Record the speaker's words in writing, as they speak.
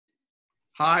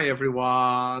Hi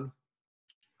everyone.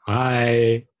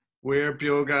 Hi. We're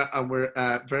Bioga and we're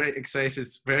very excited.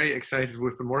 Very excited.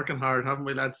 We've been working hard, haven't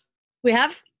we, lads? We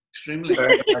have. Extremely.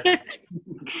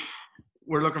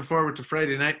 We're looking forward to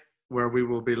Friday night, where we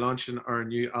will be launching our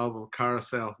new album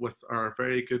Carousel with our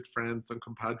very good friends and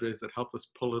compadres that help us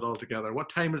pull it all together. What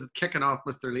time is it kicking off,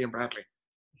 Mr. Liam Bradley?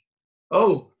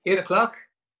 Oh, 8 o'clock.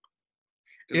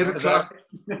 8 o'clock.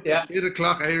 Yeah. 8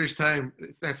 o'clock Irish time.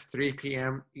 That's 3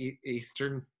 p.m.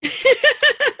 Eastern.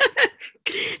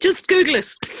 Just Google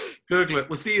it. Google it.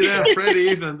 We'll see you there Friday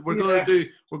evening. We're going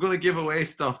to give away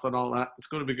stuff and all that. It's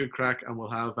going to be good crack, and we'll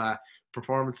have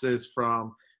performances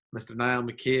from Mr. Niall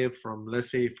McCabe, from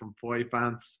Lissy, from Foy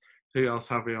Vance. Who else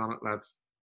have we on it, lads?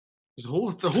 There's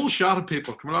a whole shot of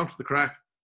people. Come along for the crack.